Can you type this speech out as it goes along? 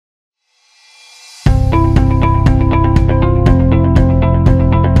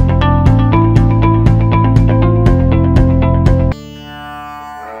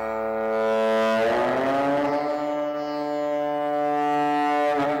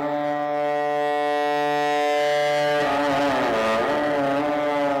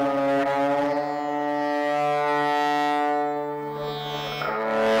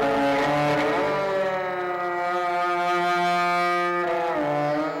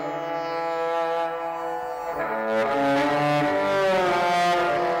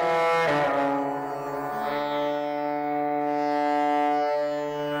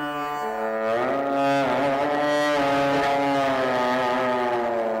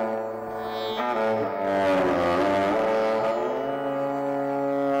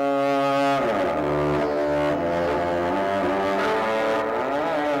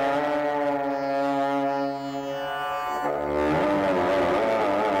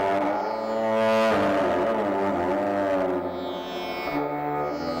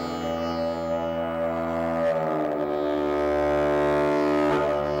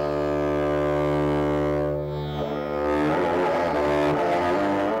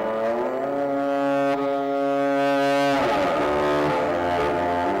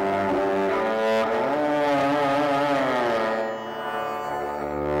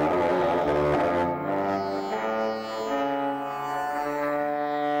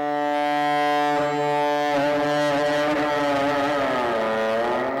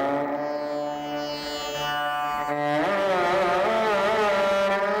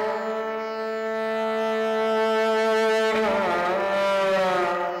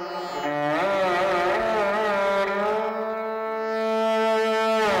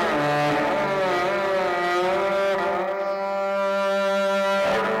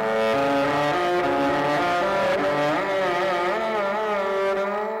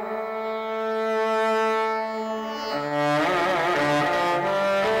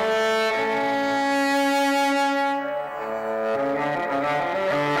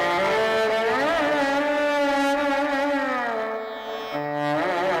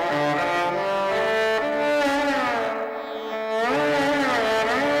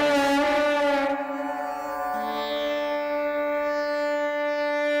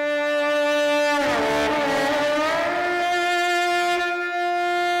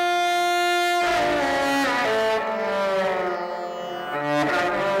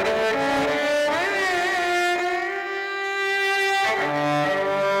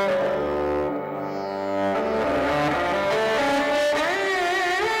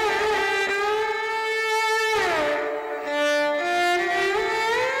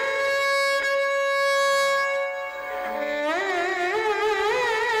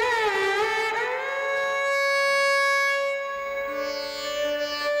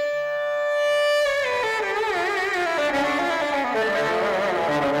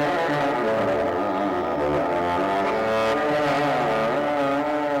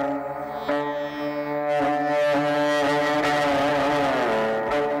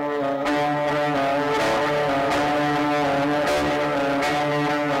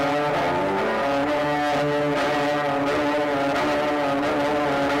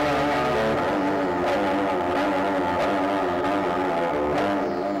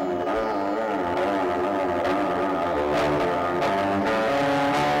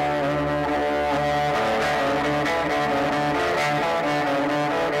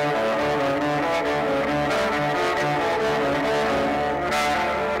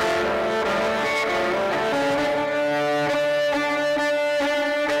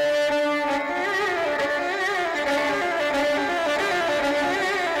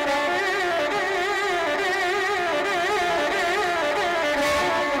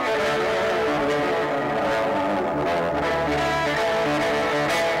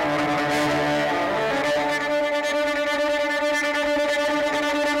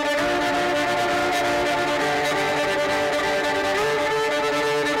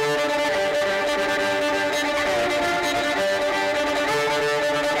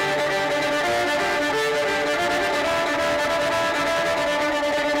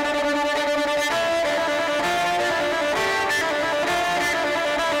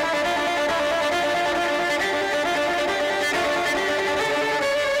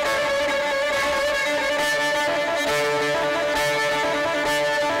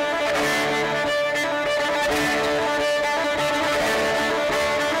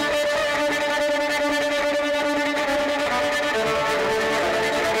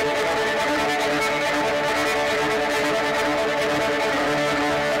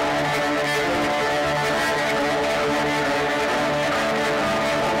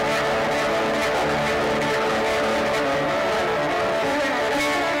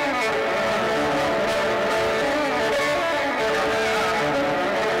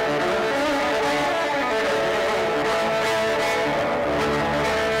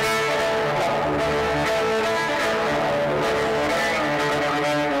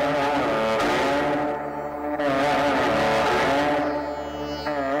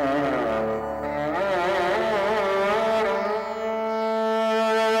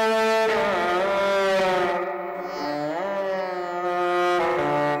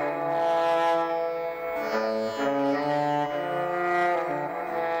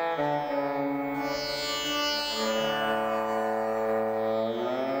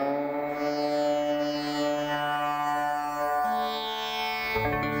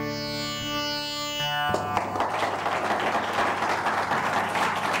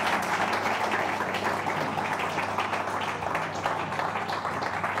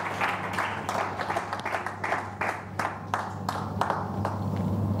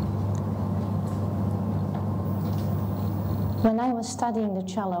When I was studying the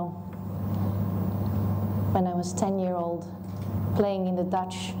cello, when I was 10-year-old, playing in the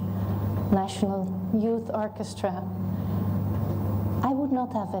Dutch National Youth Orchestra, I would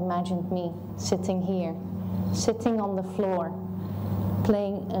not have imagined me sitting here, sitting on the floor,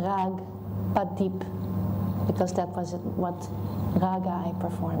 playing rag pas deep, because that was what raga I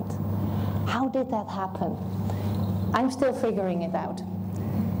performed. How did that happen? I'm still figuring it out.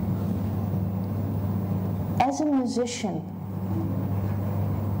 As a musician,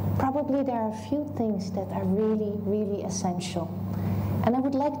 probably there are a few things that are really, really essential. And I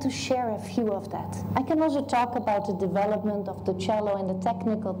would like to share a few of that. I can also talk about the development of the cello and the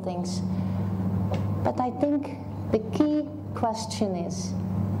technical things. But I think the key question is,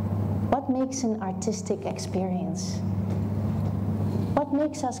 what makes an artistic experience? What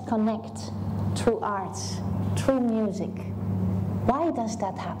makes us connect through arts, through music? Why does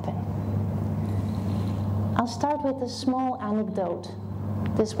that happen? I'll start with a small anecdote.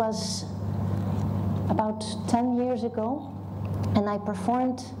 This was about 10 years ago, and I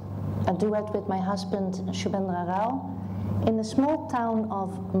performed a duet with my husband, Shubhendra Rao, in the small town of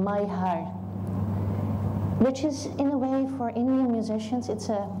Maihar, which is, in a way, for Indian musicians, it's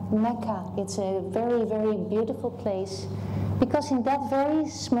a mecca. It's a very, very beautiful place, because in that very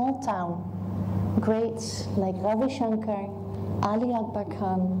small town, greats like Ravi Shankar, Ali Akbar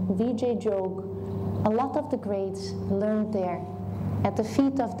Khan, Vijay Jog, a lot of the greats learned there at the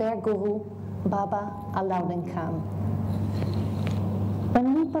feet of their guru, Baba Alauddin Khan.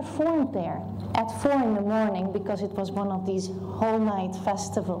 When we performed there at 4 in the morning, because it was one of these whole night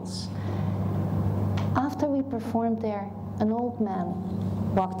festivals, after we performed there, an old man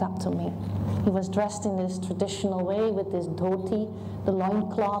walked up to me. He was dressed in this traditional way with this dhoti, the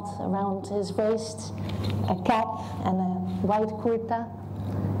loincloth around his waist, a cap and a white kurta.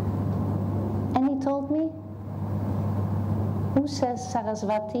 And he told me, who says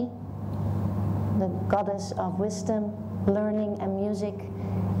Saraswati, the goddess of wisdom, learning and music,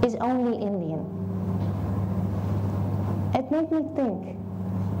 is only Indian? It made me think,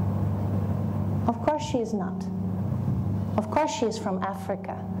 of course she is not. Of course she is from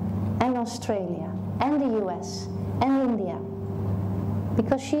Africa and Australia and the US and India,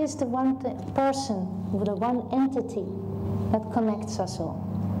 because she is the one person, the one entity that connects us all.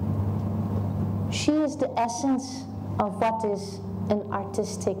 She is the essence of what is an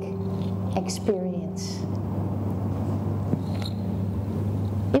artistic experience.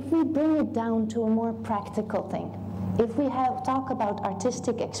 If we bring it down to a more practical thing, if we talk about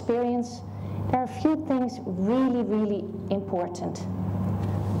artistic experience, there are a few things really, really important.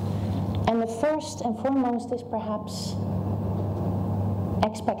 And the first and foremost is perhaps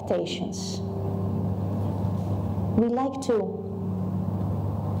expectations. We like to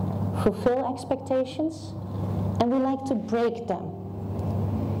fulfill expectations, and we like to break them.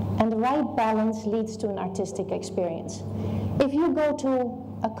 And the right balance leads to an artistic experience. If you go to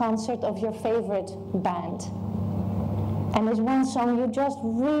a concert of your favorite band, and there's one song you just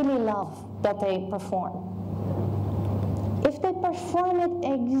really love that they perform, if they perform it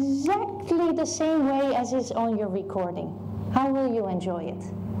exactly the same way as is on your recording, how will you enjoy it?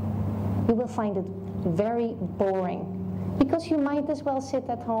 You will find it very boring, because you might as well sit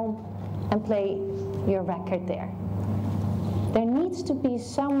at home and play your record there. There needs to be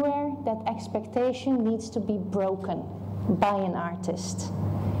somewhere that expectation needs to be broken by an artist,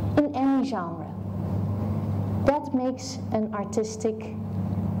 in any genre. That makes an artistic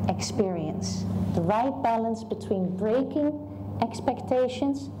experience. The right balance between breaking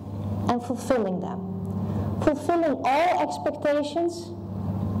expectations and fulfilling them. Fulfilling all expectations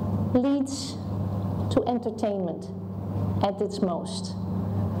leads to entertainment at its most.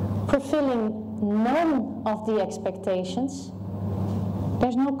 Fulfilling none of the expectations,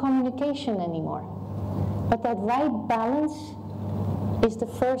 there's no communication anymore. But that right balance is the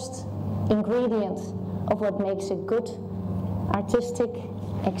first ingredient of what makes a good artistic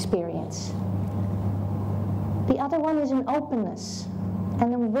experience. The other one is an openness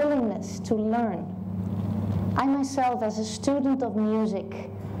and a willingness to learn. I myself, as a student of music,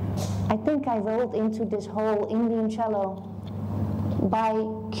 I think I rolled into this whole Indian cello by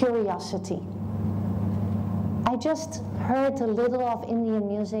curiosity. I just heard a little of Indian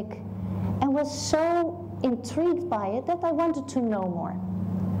music and was so intrigued by it that I wanted to know more.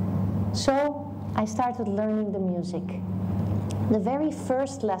 So I started learning the music. The very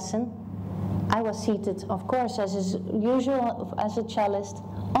first lesson, I was seated, of course, as is usual as a cellist,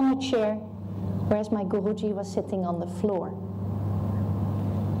 on a chair, whereas my Guruji was sitting on the floor.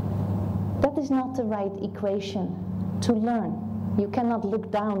 That is not the right equation to learn. You cannot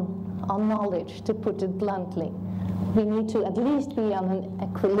look down on knowledge, to put it bluntly. we need to at least be on an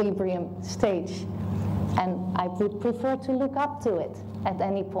equilibrium stage. And I would prefer to look up to it at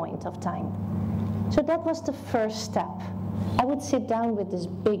any point of time. So that was the first step. I would sit down with this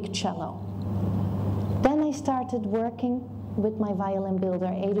big cello. Then I started working with my violin builder,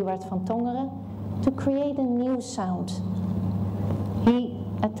 Eduard van Tongeren, to create a new sound. He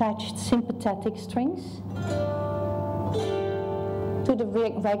attached sympathetic strings to the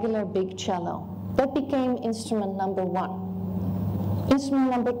regular big cello. That became instrument number 1. Instrument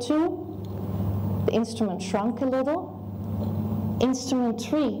number 2, the instrument shrunk a little. Instrument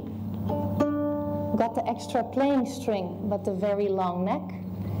 3 got the extra playing string, but the very long neck.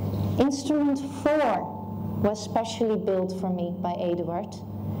 Instrument 4 was specially built for me by Eduard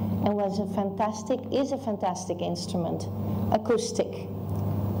and is a fantastic instrument, acoustic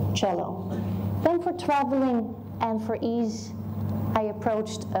cello. Then for traveling and for ease, I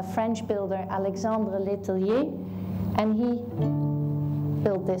approached a French builder, Alexandre Letellier, and he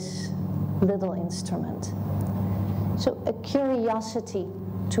built this little instrument. So a curiosity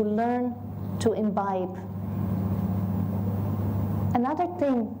to learn, to imbibe. Another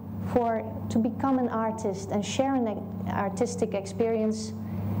thing to become an artist and share an artistic experience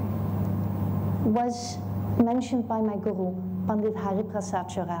was mentioned by my guru, Pandit Hariprasad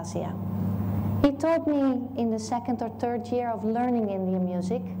Chaurasia. He told me in the 2nd or 3rd year of learning Indian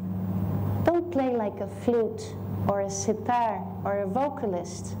music, don't play like a flute or a sitar or a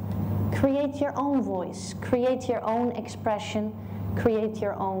vocalist. Create your own voice, create your own expression, create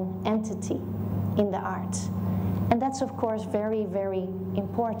your own entity in the art. And that's of course very, very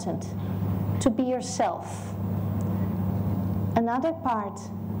important, to be yourself. Another part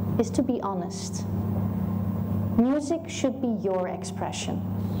is to be honest. Music should be your expression.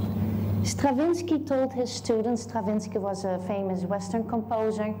 Stravinsky told his students, Stravinsky was a famous Western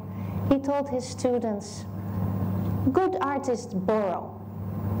composer, he told his students, good artists borrow,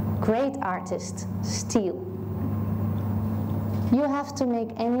 great artists steal. You have to make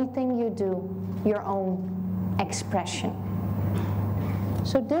anything you do your own expression.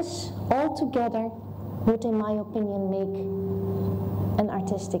 So this all together would, in my opinion, make an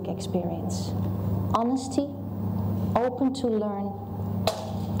artistic experience. Honesty, open to learn,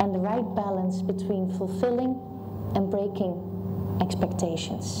 and the right balance between fulfilling and breaking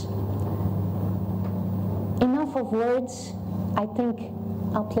expectations. Enough of words. I think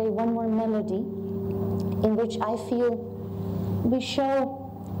I'll play one more melody in which I feel we show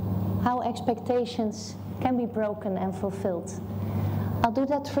how expectations can be broken and fulfilled. I'll do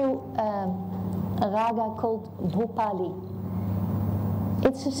that through a raga called Bhupali.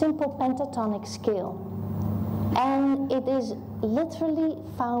 It's a simple pentatonic scale, and it is literally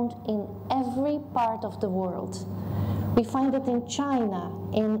found in every part of the world. We find it in China,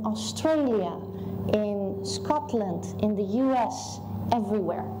 in Australia, in Scotland, in the US,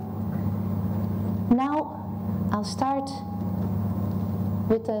 everywhere. Now I'll start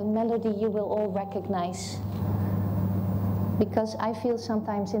with a melody you will all recognize, because I feel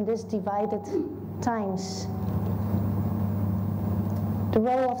sometimes in these divided times the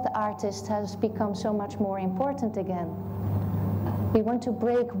role of the artist has become so much more important again. We want to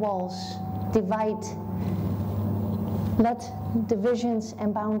break walls, divide, let divisions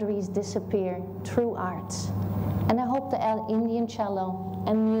and boundaries disappear through art. And I hope the Indian cello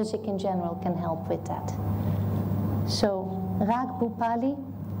and music in general can help with that. So Rag Bhupali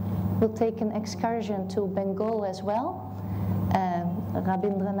will take an excursion to Bengal as well,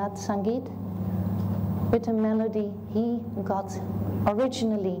 Rabindranath Sangeet, with a melody he got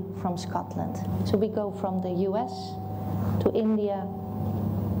originally from Scotland. So we go from the US to India,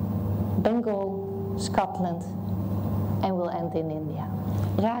 Bengal, Scotland, and we'll end in India.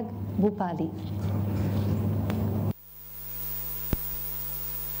 Rag Bhupali.